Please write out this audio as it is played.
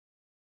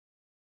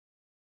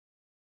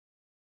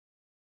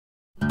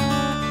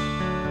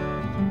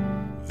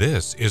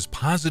This is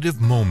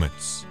Positive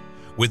Moments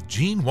with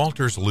Jean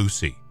Walters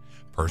Lucy,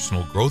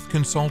 personal growth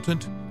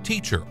consultant,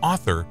 teacher,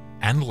 author,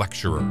 and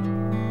lecturer.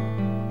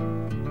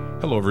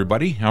 Hello,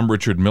 everybody. I'm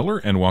Richard Miller,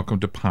 and welcome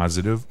to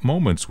Positive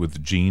Moments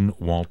with Jean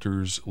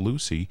Walters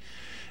Lucy.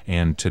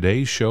 And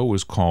today's show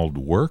is called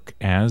Work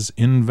as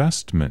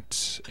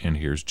Investment. And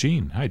here's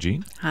Jean. Hi,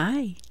 Jean.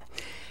 Hi.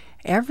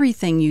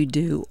 Everything you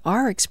do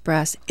or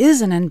express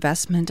is an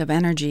investment of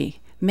energy.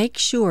 Make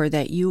sure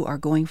that you are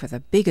going for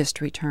the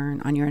biggest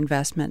return on your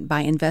investment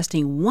by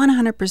investing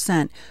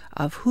 100%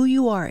 of who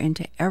you are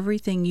into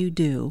everything you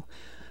do.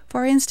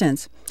 For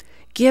instance,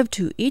 give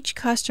to each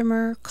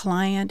customer,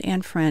 client,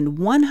 and friend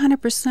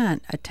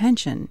 100%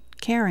 attention,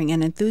 caring,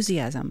 and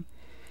enthusiasm.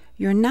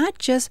 You're not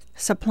just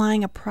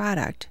supplying a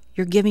product,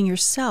 you're giving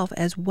yourself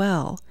as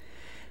well.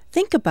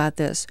 Think about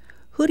this.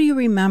 Who do you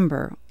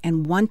remember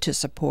and want to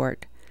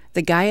support?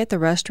 The guy at the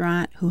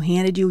restaurant who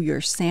handed you your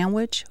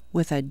sandwich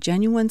with a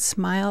genuine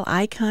smile,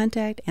 eye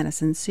contact, and a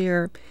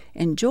sincere,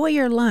 "Enjoy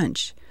your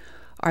lunch,"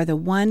 or the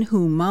one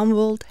who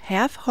mumbled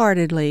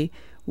half-heartedly,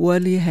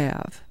 "What do you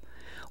have?"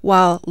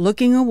 while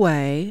looking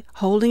away,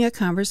 holding a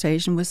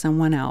conversation with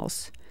someone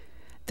else?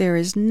 There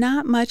is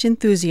not much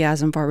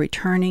enthusiasm for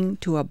returning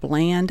to a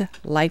bland,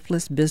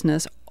 lifeless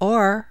business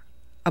or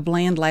a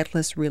bland,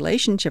 lifeless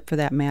relationship for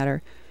that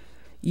matter.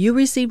 You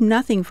receive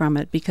nothing from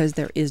it because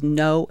there is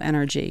no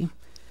energy.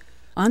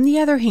 On the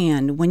other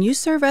hand, when you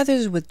serve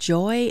others with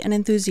joy and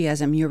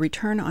enthusiasm, your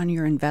return on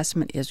your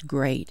investment is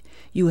great.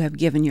 You have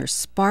given your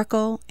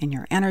sparkle and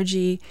your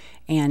energy,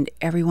 and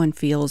everyone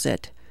feels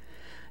it.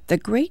 The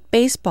great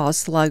baseball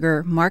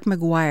slugger Mark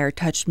McGwire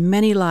touched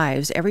many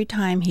lives every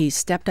time he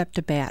stepped up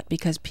to bat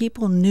because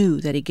people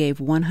knew that he gave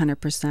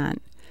 100%.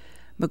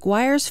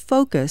 McGwire's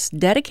focus,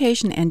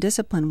 dedication, and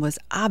discipline was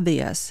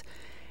obvious.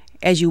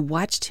 As you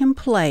watched him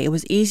play, it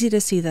was easy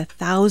to see the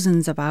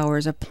thousands of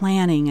hours of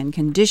planning and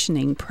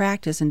conditioning,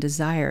 practice, and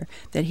desire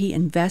that he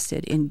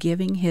invested in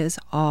giving his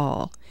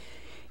all.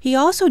 He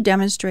also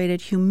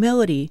demonstrated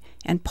humility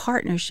and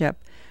partnership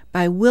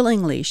by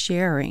willingly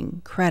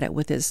sharing credit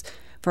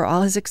for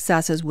all his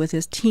successes with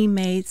his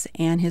teammates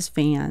and his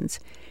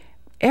fans.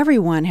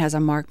 Everyone has a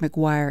Mark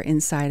McGwire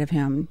inside of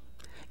him.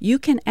 You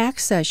can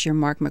access your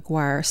Mark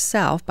McGwire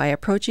self by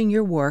approaching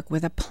your work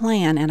with a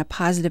plan and a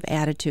positive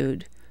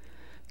attitude.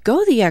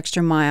 Go the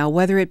extra mile,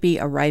 whether it be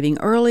arriving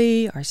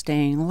early or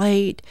staying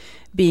late,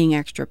 being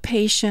extra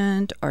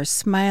patient, or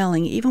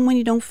smiling even when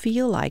you don't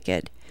feel like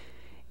it.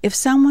 If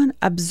someone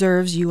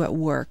observes you at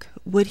work,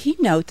 would he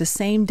note the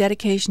same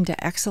dedication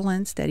to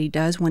excellence that he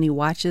does when he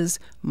watches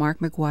Mark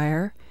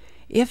McGwire?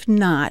 If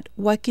not,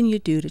 what can you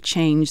do to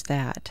change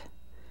that?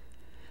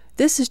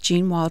 This is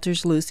Jean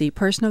Walters Lucy,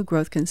 personal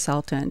growth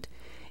consultant.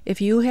 If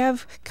you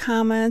have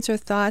comments or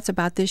thoughts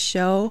about this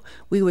show,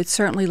 we would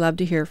certainly love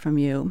to hear from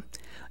you.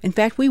 In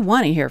fact, we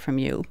want to hear from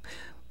you.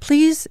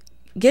 Please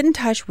get in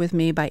touch with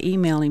me by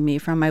emailing me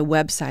from my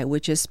website,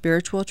 which is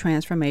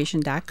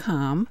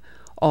spiritualtransformation.com,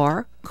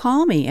 or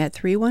call me at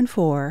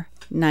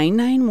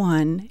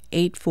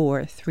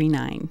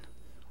 314-991-8439.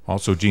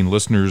 Also, Jean,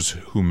 listeners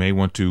who may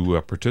want to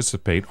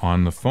participate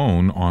on the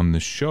phone on the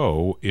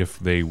show, if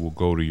they will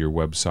go to your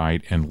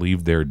website and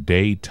leave their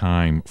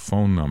daytime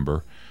phone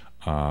number,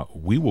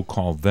 we will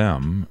call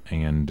them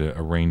and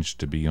arrange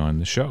to be on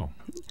the show.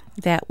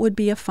 That would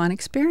be a fun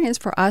experience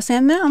for us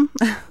and them.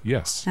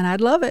 Yes. And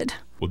I'd love it.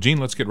 Well, Jean,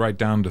 let's get right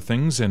down to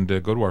things and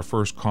go to our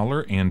first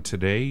caller. And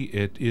today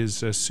it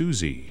is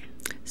Susie.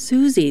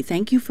 Susie,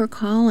 thank you for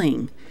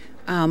calling.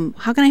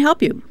 How can I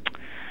help you?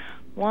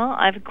 Well,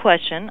 I have a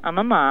question. I'm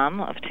a mom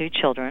of 2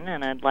 children,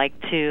 and I'd like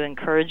to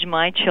encourage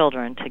my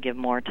children to give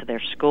more to their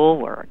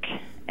schoolwork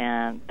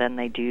than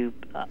they do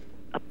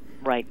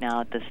right now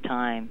at this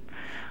time.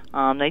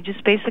 They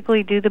just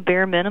basically do the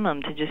bare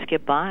minimum to just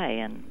get by,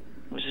 and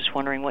I was just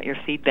wondering what your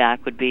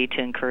feedback would be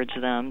to encourage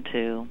them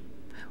to.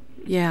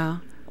 Yeah.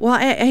 Well,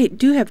 I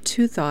do have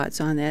 2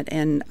 thoughts on that,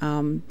 and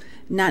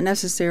not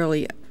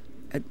necessarily,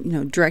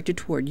 directed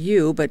toward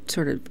you, but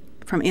sort of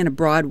from in a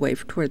broad way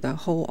toward the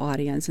whole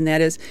audience. And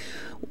that is,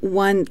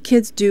 one,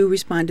 kids do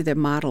respond to their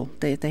model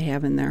that they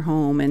have in their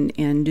home,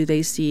 and do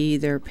they see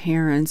their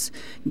parents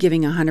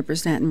giving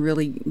 100% and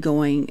really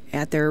going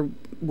at their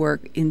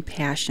work in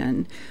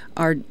passion,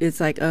 or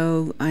it's like,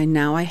 oh,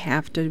 now I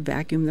have to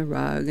vacuum the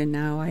rug and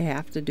now I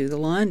have to do the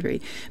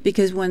laundry.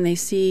 Because when they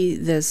see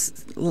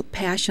this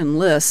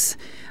passionless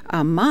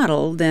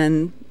model,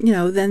 then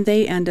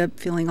they end up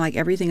feeling like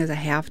everything is a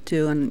have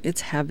to, and it's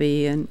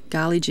heavy and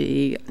golly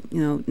gee,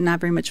 not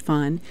very much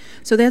fun.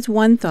 So that's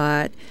one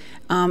thought.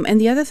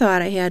 And the other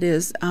thought I had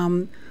is,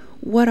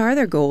 what are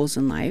their goals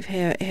in life?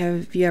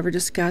 Have you ever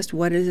discussed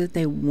what is it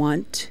they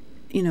want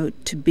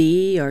to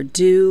be or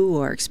do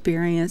or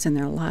experience in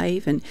their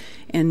life, and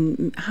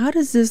how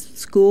does this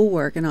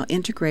schoolwork and I'll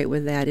integrate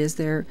with that? Is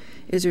there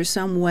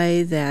some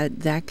way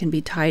that can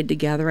be tied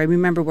together? I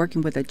remember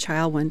working with a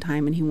child one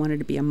time, and he wanted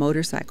to be a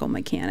motorcycle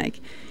mechanic,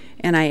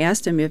 And I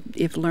asked him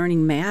if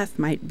learning math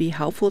might be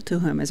helpful to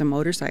him as a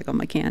motorcycle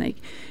mechanic.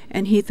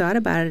 And he thought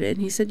about it,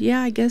 and he said,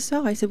 yeah, I guess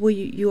so. I said, well,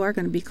 you are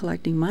going to be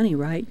collecting money,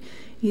 right?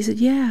 He said,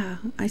 yeah.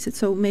 I said,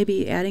 so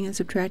maybe adding and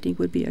subtracting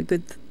would be a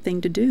good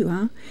thing to do,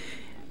 huh?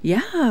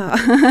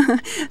 Yeah.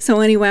 So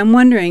anyway, I'm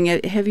wondering,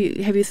 have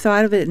you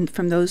thought of it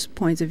from those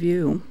points of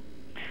view?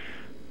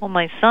 Well,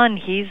 my son,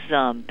 he's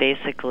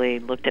basically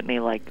looked at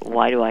me like,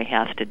 why do I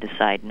have to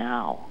decide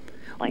now?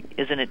 Like,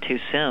 isn't it too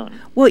soon?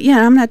 Well,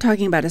 yeah, I'm not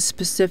talking about a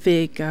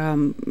specific,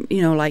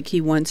 like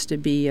he wants to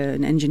be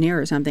an engineer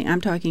or something.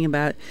 I'm talking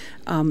about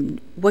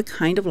what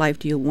kind of life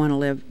do you want to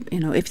live?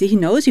 If he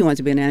knows he wants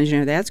to be an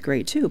engineer, that's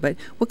great too. But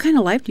what kind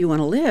of life do you want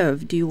to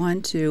live? Do you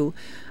want to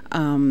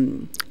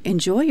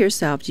enjoy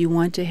yourself? Do you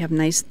want to have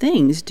nice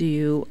things? Do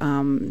you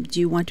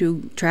want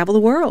to travel the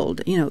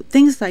world?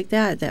 Things like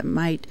that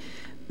might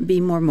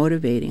be more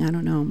motivating. I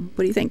don't know.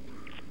 What do you think?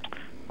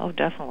 Oh,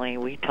 definitely.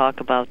 We talk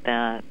about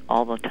that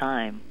all the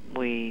time.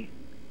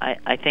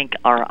 I think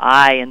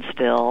I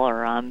instill,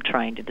 or I'm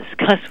trying to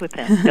discuss with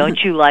him, don't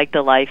you like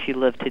the life you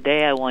live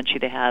today? I want you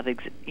to have,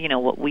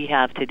 what we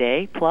have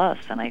today plus.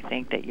 And I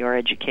think that your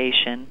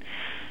education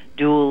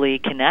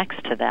dually connects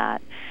to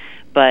that.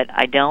 But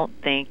I don't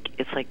think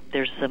it's like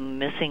there's a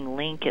missing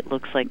link. It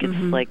looks like it's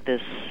like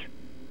this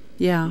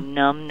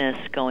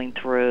numbness going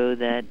through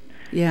that.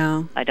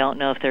 Yeah. I don't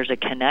know if there's a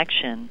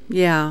connection.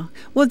 Yeah.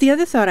 Well, the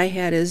other thought I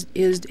had is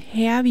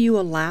have you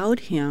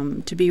allowed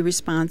him to be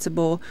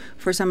responsible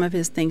for some of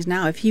his things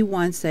now? If he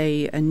wants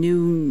a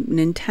new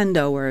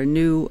Nintendo or a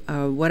new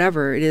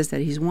whatever it is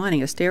that he's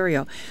wanting, a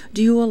stereo,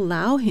 do you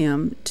allow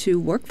him to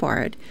work for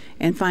it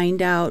and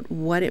find out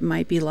what it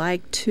might be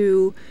like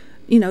to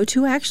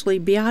actually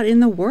be out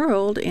in the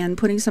world and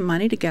putting some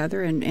money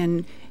together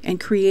and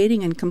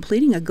creating and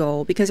completing a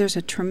goal? Because there's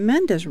a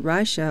tremendous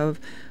rush of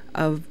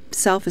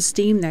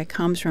self-esteem that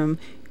comes from,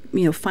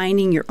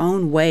 finding your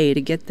own way to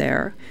get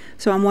there.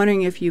 So I'm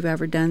wondering if you've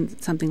ever done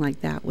something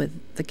like that with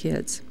the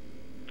kids.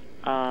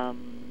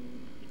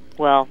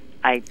 Well,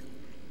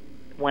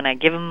 when I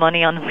give him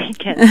money on the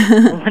weekends,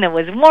 when it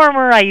was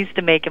warmer, I used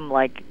to make him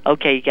like,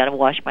 okay, you got to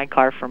wash my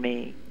car for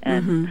me.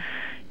 And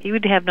he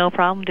would have no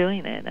problem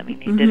doing it. I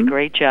mean, he did a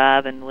great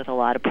job and with a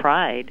lot of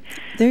pride.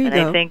 There you go.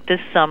 And I think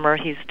this summer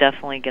he's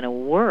definitely going to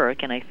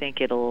work, and I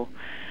think it'll...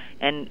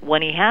 And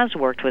when he has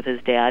worked with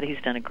his dad,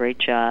 he's done a great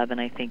job, and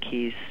I think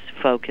he's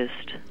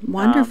focused.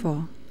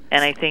 Wonderful.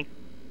 And I think,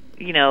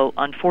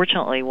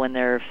 unfortunately, when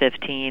they're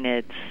 15,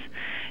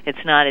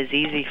 it's not as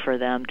easy for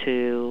them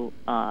to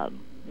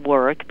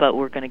work, but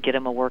we're going to get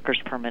him a worker's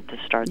permit to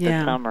start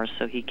this summer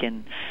so he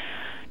can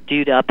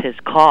dude up his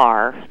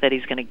car that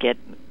he's going to get,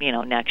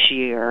 next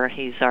year.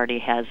 He's already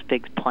has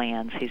big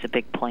plans. He's a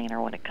big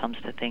planner when it comes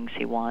to things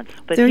he wants.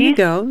 But there he's you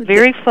go.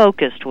 Very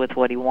focused with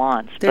what he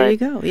wants. There you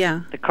go.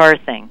 Yeah. The car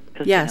thing.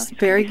 Yes, he's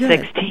very good.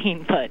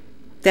 16, but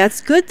that's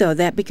good though.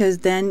 Because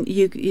then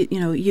he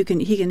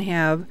can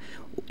have.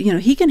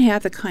 He can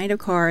have the kind of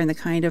car and the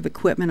kind of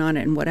equipment on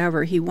it and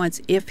whatever he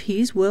wants if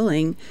he's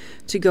willing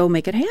to go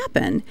make it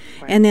happen.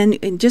 Right.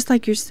 And just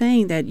like you're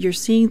saying that you're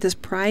seeing this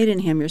pride in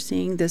him, you're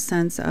seeing this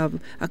sense of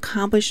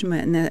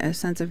accomplishment and a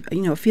sense of,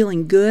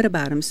 feeling good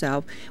about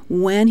himself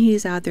when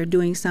he's out there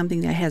doing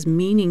something that has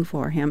meaning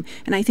for him.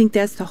 And I think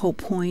that's the whole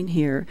point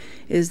here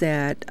is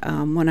that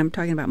when I'm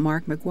talking about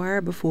Mark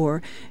McGuire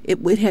before,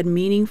 it had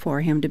meaning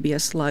for him to be a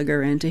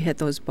slugger and to hit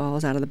those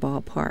balls out of the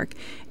ballpark.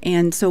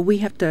 And so we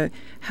have to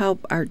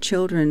help our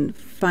children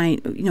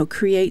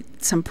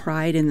create some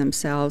pride in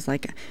themselves.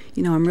 Like,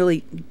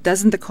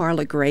 doesn't the car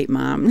look great,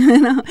 Mom?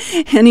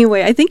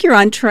 Anyway, I think you're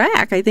on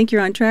track. I think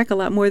you're on track a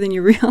lot more than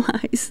you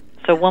realize.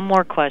 So one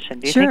more question.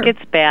 Do you Sure. think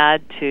it's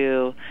bad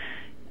to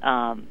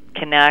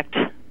connect?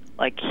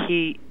 Like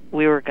we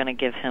were going to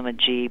give him a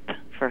Jeep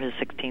for his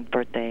 16th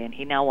birthday, and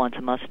he now wants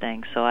a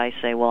Mustang. So I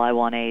say, well, I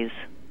want A's.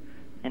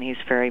 And he's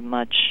very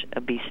much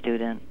a B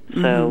student.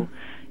 So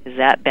is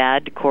that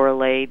bad to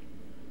correlate?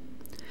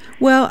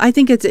 Well, I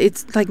think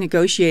it's like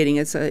negotiating.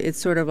 It's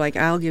sort of like,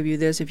 I'll give you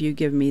this if you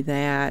give me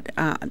that.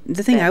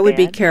 The thing I would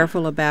be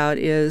careful about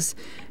is,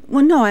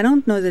 well, no, I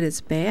don't know that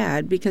it's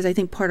bad because I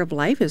think part of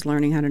life is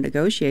learning how to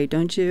negotiate,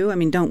 don't you? I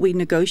mean, don't we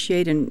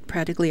negotiate in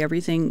practically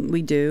everything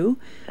we do?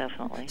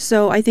 Definitely.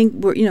 So I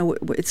think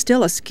it's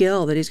still a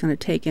skill that he's going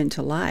to take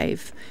into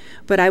life.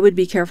 But I would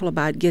be careful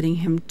about getting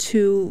him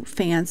too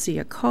fancy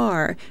a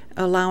car,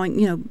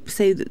 allowing,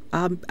 say,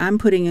 I'm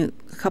putting a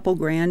couple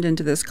grand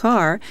into this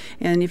car,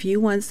 and if you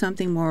want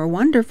something more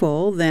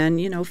wonderful,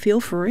 then, feel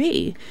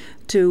free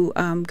to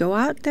go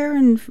out there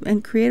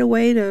and create a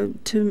way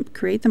to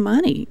create the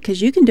money,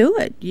 because you can do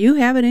it. You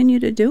have it in you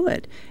to do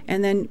it.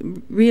 And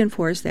then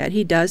reinforce that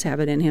he does have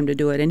it in him to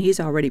do it, and he's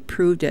already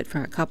proved it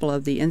for a couple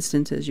of the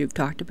instances you've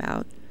talked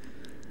about.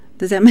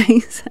 Does that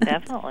make sense?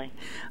 Definitely.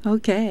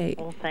 Okay.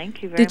 Well,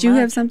 thank you very much. Did you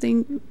have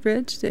something,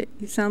 Rich?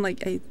 You sound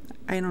like,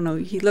 I don't know,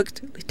 he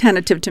looked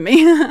tentative to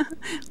me.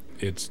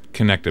 It's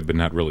connected, but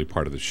not really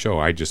part of the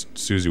show.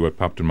 Susie, what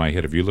popped in my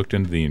head, have you looked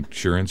into the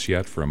insurance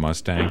yet for a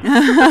Mustang?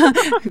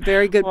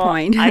 Very good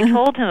point. I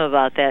told him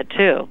about that,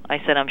 too.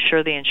 I said, I'm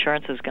sure the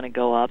insurance is going to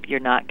go up. You're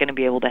not going to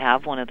be able to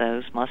have one of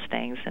those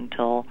Mustangs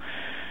until,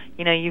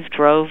 you've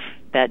drove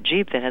that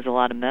Jeep that has a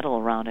lot of metal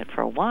around it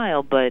for a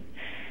while, but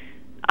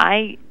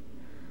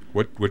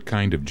What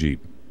kind of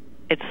Jeep?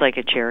 It's like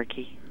a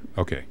Cherokee.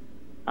 Okay.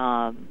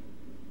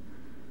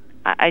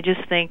 I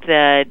just think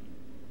that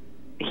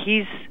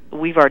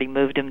we've already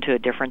moved him to a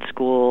different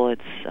school.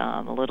 It's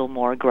a little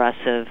more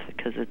aggressive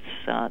because it's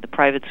the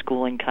private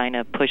schooling kind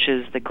of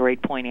pushes the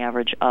grade point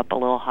average up a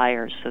little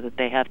higher so that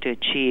they have to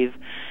achieve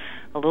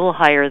a little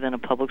higher than a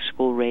public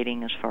school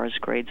rating as far as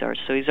grades are.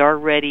 So he's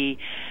already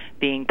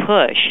being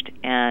pushed,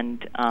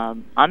 and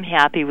I'm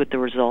happy with the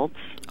results.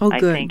 Oh,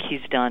 good. I think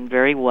he's done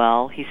very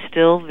well. He's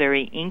still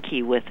very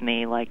inky with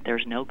me, like,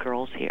 there's no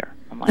girls here.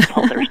 I'm like,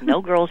 well, there's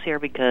no girls here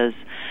because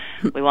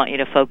we want you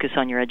to focus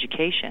on your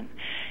education.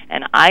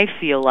 And I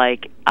feel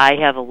like I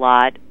have a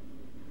lot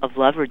of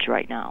leverage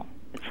right now.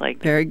 It's like,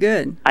 very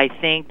good. I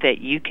think that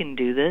you can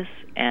do this,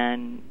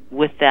 and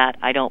with that,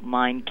 I don't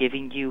mind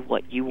giving you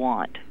what you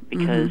want,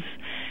 because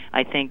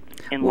I think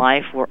in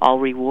life we're all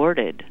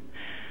rewarded.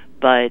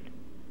 But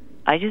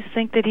I just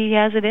think that he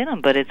has it in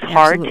him, but it's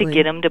hard to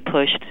get him to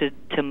push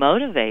to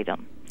motivate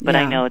him. But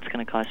I know it's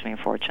going to cost me a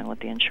fortune with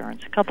the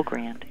insurance, a couple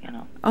grand, you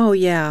know. Oh,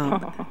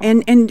 yeah.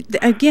 and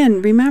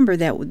again, remember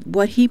that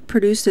what he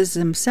produces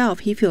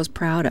himself, he feels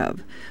proud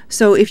of.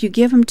 So if you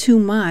give him too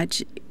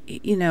much,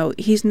 you know,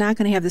 he's not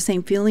going to have the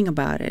same feeling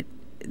about it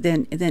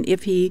than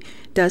if he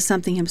does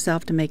something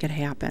himself to make it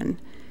happen.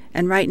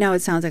 And right now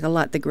it sounds like a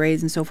lot, the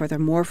grades and so forth are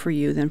more for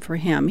you than for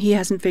him. He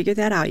hasn't figured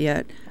that out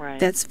yet. Right.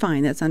 That's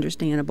fine. That's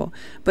understandable.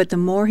 But the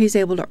more he's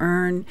able to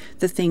earn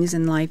the things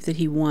in life that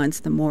he wants,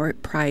 the more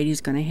pride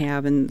he's going to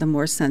have, and the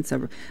more sense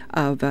of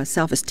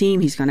self-esteem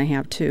he's going to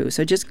have too.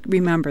 So just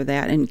remember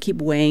that and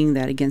keep weighing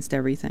that against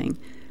everything.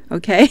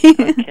 Okay?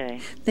 Okay.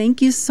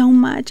 Thank you so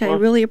much. I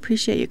really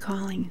appreciate you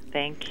calling.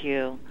 Thank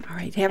you. All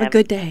right. Have a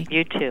good day.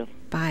 You too.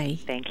 Bye.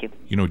 Thank you.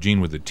 You know,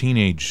 Gene, with a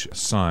teenage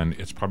son,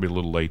 it's probably a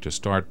little late to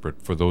start,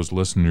 but for those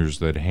listeners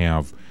that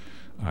have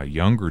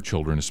younger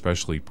children,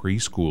 especially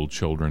preschool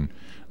children,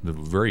 the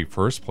very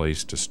first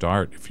place to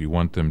start, if you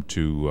want them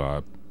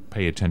to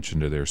pay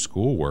attention to their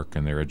schoolwork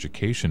and their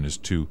education, is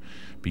to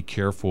be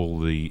careful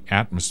the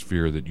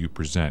atmosphere that you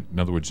present. In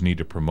other words, you need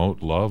to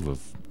promote love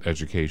of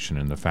education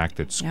and the fact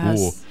that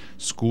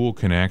school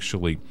can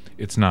actually,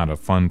 it's not a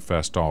fun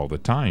fest all the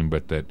time,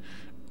 but that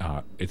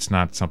it's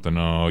not something,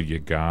 oh, you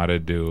gotta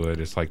do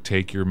it. It's like,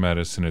 take your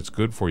medicine. It's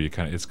good for you.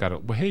 It's got to.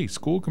 Well, hey,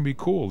 school can be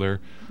cool.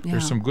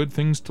 There's some good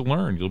things to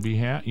learn. You'll be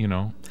you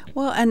know.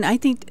 Well, and I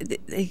think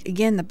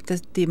again,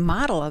 the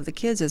model of the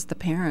kids is the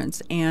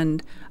parents.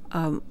 And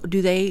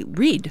do they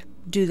read?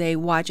 Do they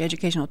watch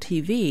educational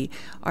TV?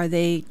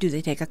 Do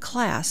they take a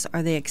class?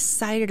 Are they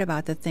excited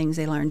about the things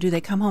they learn? Do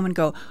they come home and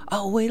go,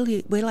 oh,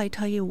 wait till I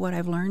tell you what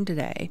I've learned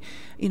today?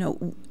 You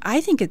know, I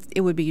think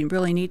it would be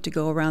really neat to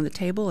go around the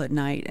table at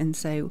night and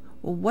say, well,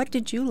 what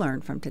did you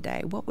learn from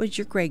today? What was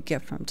your great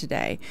gift from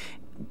today?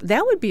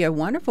 That would be a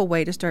wonderful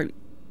way to start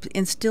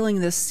instilling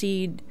this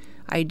seed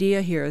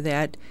idea here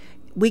that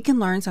we can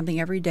learn something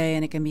every day,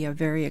 and it can be a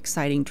very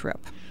exciting trip.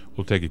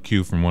 We'll take a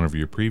cue from one of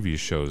your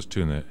previous shows,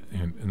 too,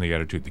 in the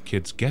attitude, the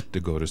kids get to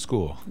go to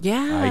school.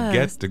 Yes. I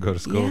get to go to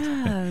school.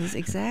 Yes,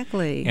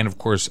 exactly. And, of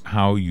course,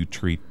 how you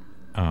treat,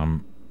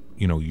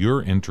 you know,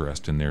 your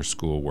interest in their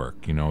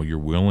schoolwork, you know, your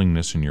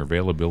willingness and your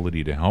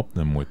availability to help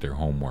them with their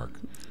homework.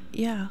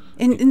 Yeah.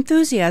 And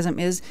enthusiasm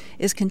is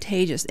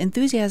contagious.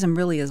 Enthusiasm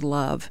really is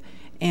love.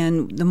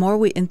 And the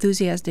more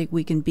enthusiastic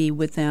we can be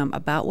with them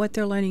about what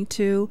they're learning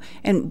too,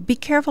 and be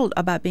careful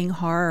about being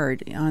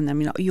hard on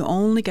them. You know, you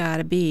only got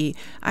to be.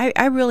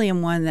 I really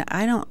am one that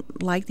I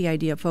don't like the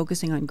idea of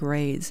focusing on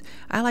grades.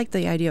 I like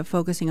the idea of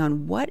focusing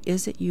on what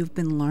is it you've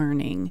been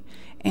learning.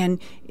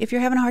 And if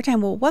you're having a hard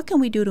time, well, what can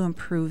we do to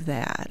improve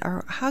that?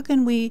 Or how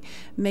can we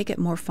make it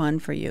more fun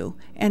for you?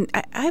 And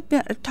I've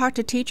talked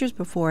to teachers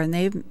before, and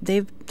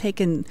they've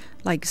taken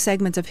like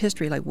segments of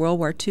history, like World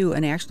War II,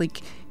 and actually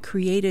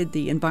created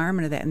the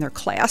environment of that in their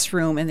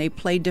classroom, and they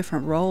played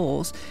different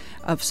roles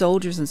of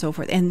soldiers and so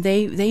forth. And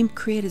they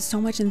created so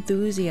much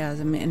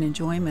enthusiasm and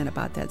enjoyment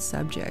about that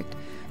subject.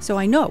 So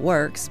I know it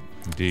works.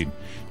 Indeed.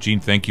 Gene,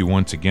 thank you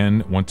once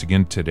again. Once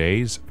again,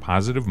 today's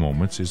Positive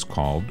Moments is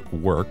called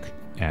Work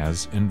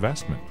as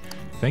Investment.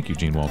 Thank you,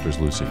 Gene Walters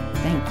Lucy.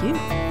 Thank you.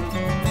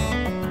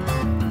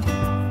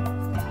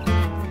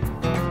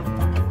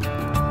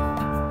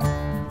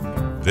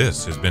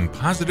 This has been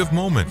Positive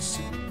Moments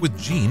with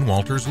Gene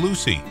Walters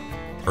Lucy,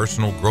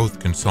 personal growth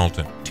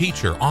consultant,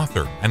 teacher,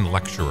 author, and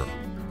lecturer.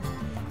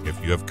 If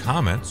you have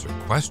comments or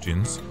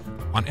questions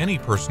on any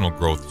personal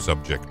growth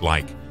subject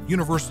like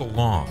universal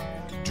law,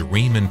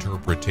 dream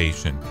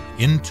interpretation,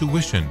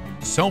 intuition,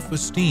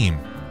 self-esteem,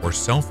 or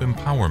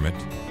self-empowerment,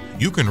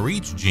 you can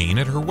reach Jean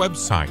at her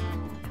website,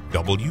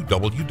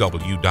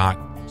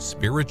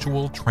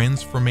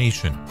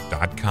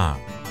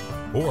 www.spiritualtransformation.com,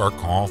 or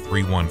call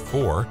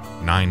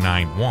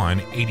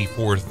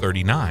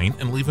 314-991-8439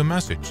 and leave a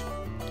message.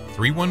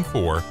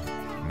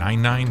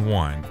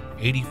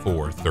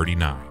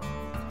 314-991-8439.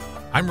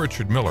 I'm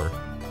Richard Miller,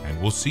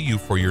 and we'll see you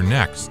for your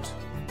next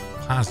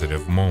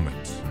Positive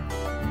Moment.